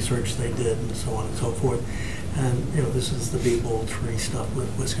kind of research they did and so on and so forth. And, this is the Be Bold 3 stuff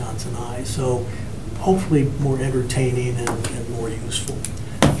with Wisconsin Eye. So hopefully more entertaining and more useful.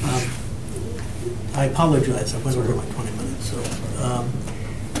 I apologize, I went over my 20 minutes. So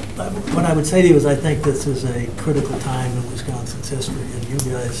what I would say to you is I think this is a critical time in Wisconsin's history, and you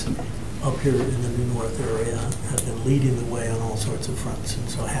guys up here in the New North area have been leading the way on all sorts of fronts, and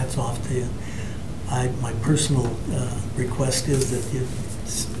so hats off to you. My personal request is that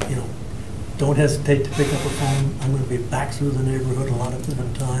you don't hesitate to pick up a phone. I'm going to be back through the neighborhood a lot of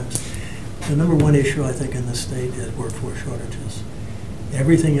different times. The number one issue, I think, in this state is workforce shortages.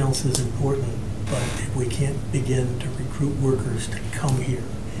 Everything else is important, but if we can't begin to recruit workers to come here,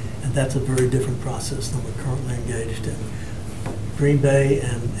 and that's a very different process than we're currently engaged in. Green Bay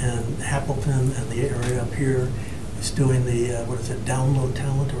and Appleton and the area up here is doing the, download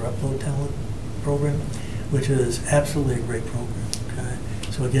talent or upload talent program, which is absolutely a great program, okay?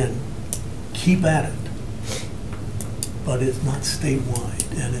 So again, keep at it, but it's not statewide,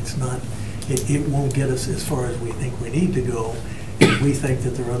 and it's not, it won't get us as far as we think we need to go. We think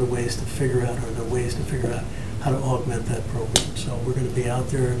that there are other ways to figure out, how to augment that program. So we're going to be out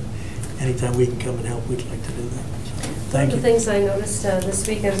there, and anytime we can come and help, we'd like to do that. So, thank you. One of the things I noticed this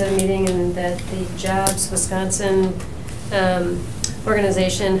week, I was at a meeting, and that the Jobs Wisconsin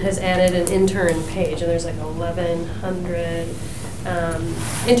organization has added an intern page, and there's like 1,100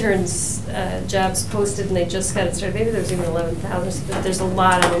 interns jobs posted, and they just got it started. Maybe there's even 11,000, but there's a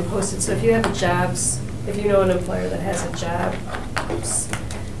lot of them posted. So if you have jobs, if you know an employer that has a job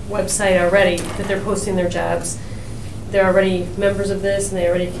website already, that they're posting their jobs, they're already members of this and they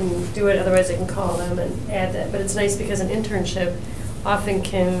already can do it, otherwise they can call them and add that. But it's nice because an internship often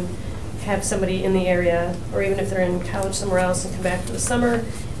can have somebody in the area, or even if they're in college somewhere else and come back for the summer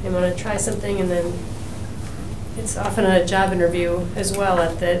and want to try something, and then it's often a job interview as well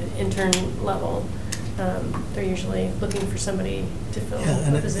at the intern level. They're usually looking for somebody to fill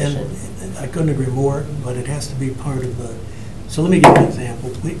a position. And I couldn't agree more, but it has to be part of the, so let me give you an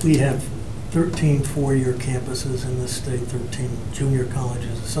example. We have 13 four-year campuses in this state, 13 junior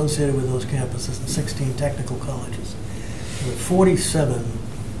colleges associated with those campuses, and 16 technical colleges. There are 47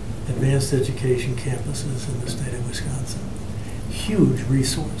 advanced education campuses in the state of Wisconsin. Huge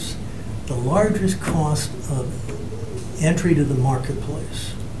resource. the largest cost of entry to the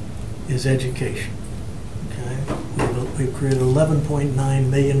marketplace is education. Okay? We've created 11.9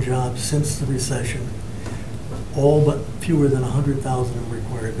 million jobs since the recession. All but fewer than 100,000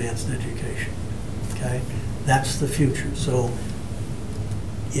 require advanced education. Okay? That's the future. So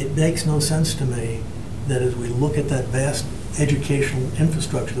it makes no sense to me that as we look at that vast educational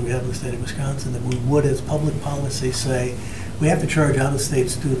infrastructure that we have in the state of Wisconsin, that we would, as public policy, say we have to charge out-of-state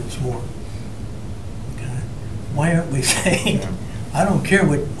students more. Okay? Why aren't we saying, I don't care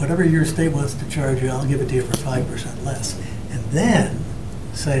whatever your state wants to charge you, I'll give it to you for 5% less. And then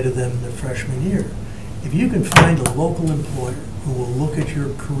say to them in their freshman year, if you can find a local employer who will look at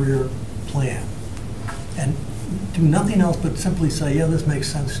your career plan and do nothing else but simply say, yeah, this makes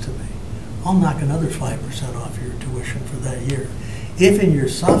sense to me, I'll knock another 5% off your tuition for that year. If in your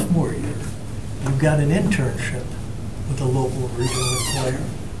sophomore year, you've got an internship with a local regional employer,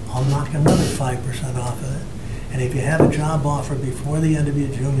 I'll knock another 5% off of it. And if you have a job offer before the end of your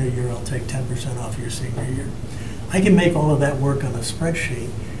junior year, I'll take 10% off your senior year. I can make all of that work on a spreadsheet.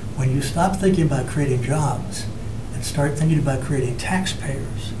 When you stop thinking about creating jobs and start thinking about creating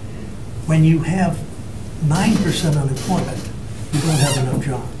taxpayers, when you have 9% unemployment, you don't have enough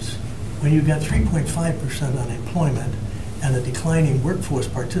jobs. When you've got 3.5% unemployment and a declining workforce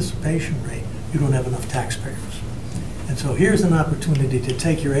participation rate, you don't have enough taxpayers. And so here's an opportunity to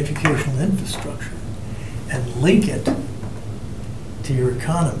take your educational infrastructure and link it to your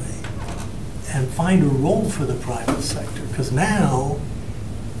economy and find a role for the private sector. Because now,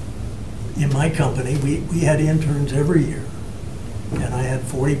 in my company, we had interns every year, and I had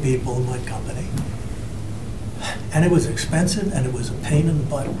 40 people in my company. And it was expensive, and it was a pain in the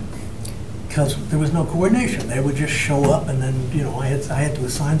butt, because there was no coordination. They would just show up, and then, you know, I had to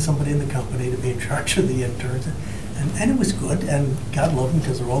assign somebody in the company to be in charge of the interns. And it was good, and God love them,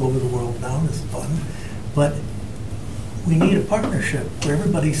 because they're all over the world now, and it's fun. But we need a partnership where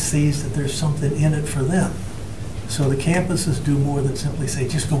everybody sees that there's something in it for them. So the campuses do more than simply say,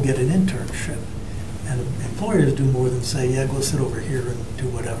 just go get an internship. And employers do more than say, yeah, go sit over here and do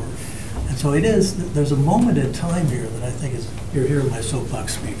whatever. And so it is, there's a moment in time here that I think is, you're hearing my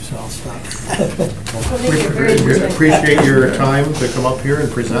soapbox speak, so I'll stop. Appreciate your time to come up here and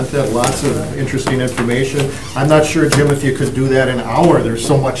present that. Lots of interesting information. I'm not sure, Jim, if you could do that in an hour. There's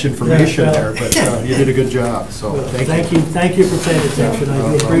so much information there, but you did a good job. So thank you. Thank you for paying attention.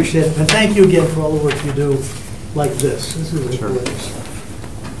 I do appreciate it. And thank you again for all the work you do like this. This is important.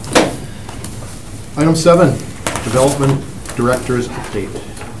 Item 7, Development Director's Update.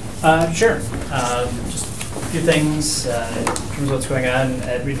 Sure. Just a few things in terms of what's going on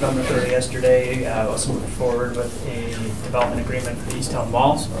at Redevelopment Authority yesterday. Also moving forward with a development agreement for the East Town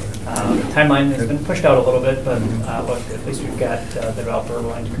Mall. The timeline has been pushed out a little bit, but look, at least we've got the developer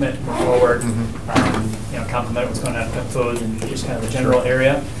willing to commit, move forward. You know, complement what's going on at Food and just kind of the general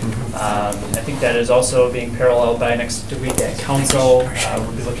area. I think that is also being paralleled by next week at Council.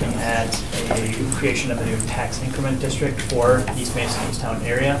 We'll be looking at a creation of a new tax increment district for East Mason, East Town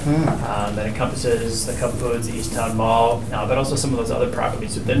area that encompasses the Cub Foods, the East Town Mall, but also some of those other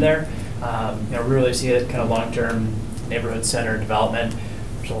properties within there. You know, we really see it kind of long-term neighborhood center development.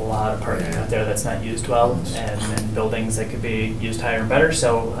 There's a lot of parking out there that's not used well, and buildings that could be used higher and better.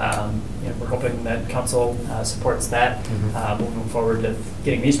 So you know, we're hoping that council supports that moving forward to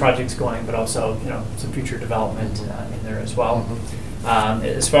getting these projects going, but also, you know, some future development in there as well.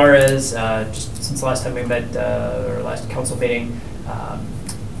 As far as just since the last time we met, or last council meeting,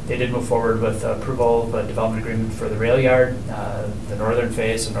 they did move forward with approval of a development agreement for the rail yard, the northern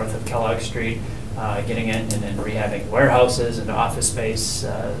phase, so north of Kellogg Street. Getting in and then rehabbing warehouses and office space,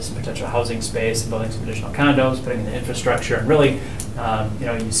 some potential housing space, and building some additional condos, putting in the infrastructure, and really, you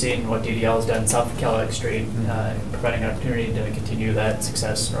know, you've seen what DDL has done south of Kellogg Street, providing an opportunity to continue that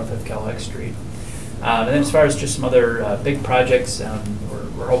success north of Kellogg Street. And then as far as just some other big projects,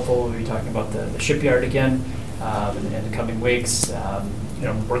 we're hopeful we'll be talking about the shipyard again in the coming weeks. You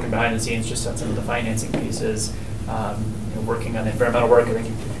know, working behind the scenes just on some of the financing pieces. You know, working on the environmental work. I think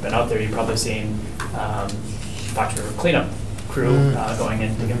if you've been out there, you've probably seen Fox River cleanup crew going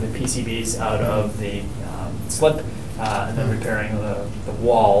in to get the PCBs out of the slip and then repairing the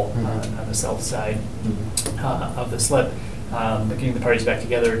wall on the south side of the slip. Getting the parties back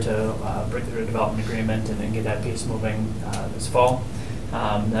together to break through a development agreement and then get that piece moving this fall.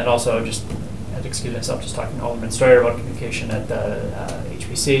 And also just, I had to excuse myself, just talking to Alderman Steuer about communication at the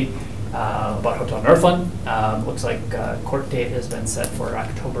HPC. About Hotel Northland. Looks like court date has been set for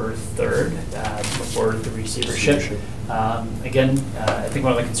October 3rd before the receivership. Again, I think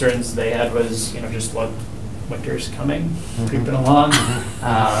one of the concerns they had was, you know, just what winter's coming, creeping along.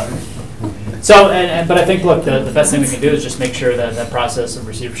 So, but I think, look, the best thing we can do is just make sure that that process of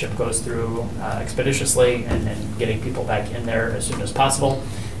receivership goes through expeditiously and getting people back in there as soon as possible.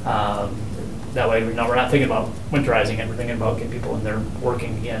 That way, we're not thinking about winterizing it, we're thinking about getting people in there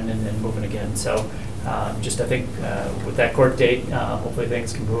working again and moving again. So just I think with that court date, hopefully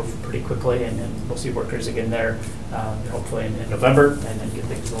things can move pretty quickly and we'll see workers again there hopefully in November and then get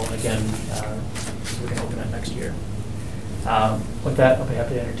things rolling again so we can open it next year. With that, I'll be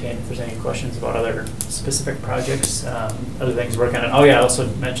happy to entertain if there's any questions about other specific projects, other things working on. Oh yeah, I also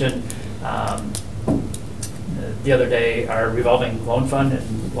mentioned the other day our revolving loan fund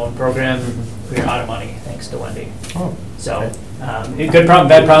and loan program. We are out of money thanks to Wendy. Oh, so good problem,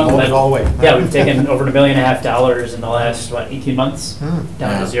 bad problem. Hold it all the way. Yeah, we've taken over $1.5 million in the last 18 months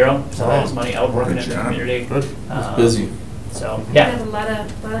down to zero. So that is money out working in the community. Good. Busy. So We yeah. have a lot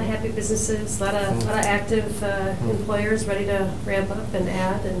of happy businesses, a lot of active employers ready to ramp up and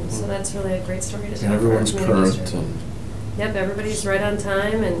add, and so that's really a great story to tell. And everyone's for our community current district. and Yep, everybody's right on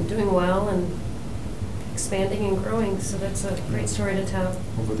time and doing well and expanding and growing, so that's a great story to tell.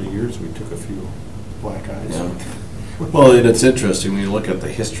 Over the years, we took a few black eyes. yeah. Well, and it's interesting when you look at the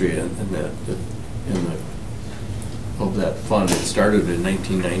history of that fund. It started in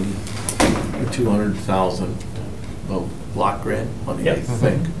 1990 with 200,000 of block grant money, I Yep.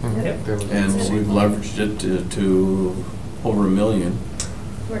 think. Yep. And we've leveraged it to over $1 million.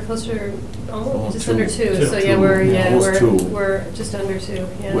 We're closer, Oh, almost just two. under two, Two. so yeah, Almost two. we're just under two,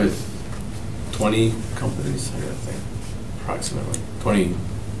 yeah. With 20 companies, I think, approximately, 20.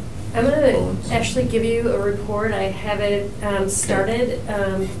 I'm gonna loans. actually give you a report. I have it started,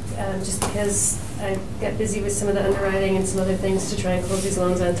 just because I got busy with some of the underwriting and some other things to try and close these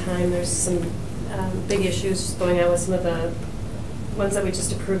loans on time. There's some big issues going on with some of the ones that we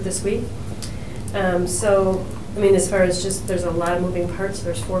just approved this week. So, I mean, as far as just, there's a lot of moving parts.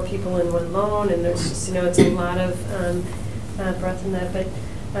 There's 4 people in one loan, and there's just, it's a lot of breadth in that. But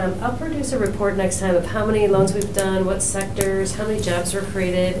I'll produce a report next time of how many loans we've done, what sectors, how many jobs were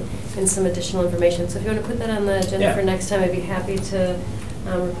created, and some additional information. So if you want to put that on the agenda for next time, I'd be happy to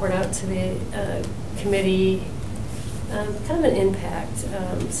report out to the committee, kind of an impact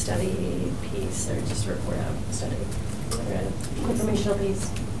study piece, or just report out study, informational piece.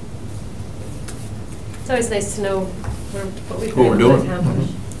 It's always nice to know what we've been What we're able to doing. accomplish.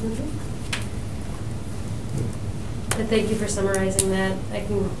 But thank you for summarizing that. I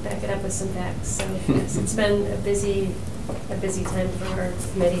can back it up with some facts. So yes, it's been a busy time for our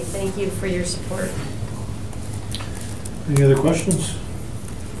committee. Thank you for your support. Any other questions?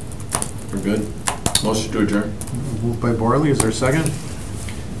 We're good. Motion to adjourn. Moved by Borley, is there a second?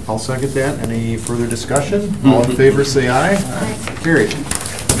 I'll second that. Any further discussion? All in favor, say aye. Aye. Carried.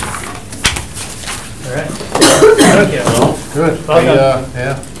 All right. Thank you. Good. Welcome.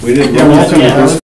 Yeah. We didn't. Yeah, welcome. Yeah.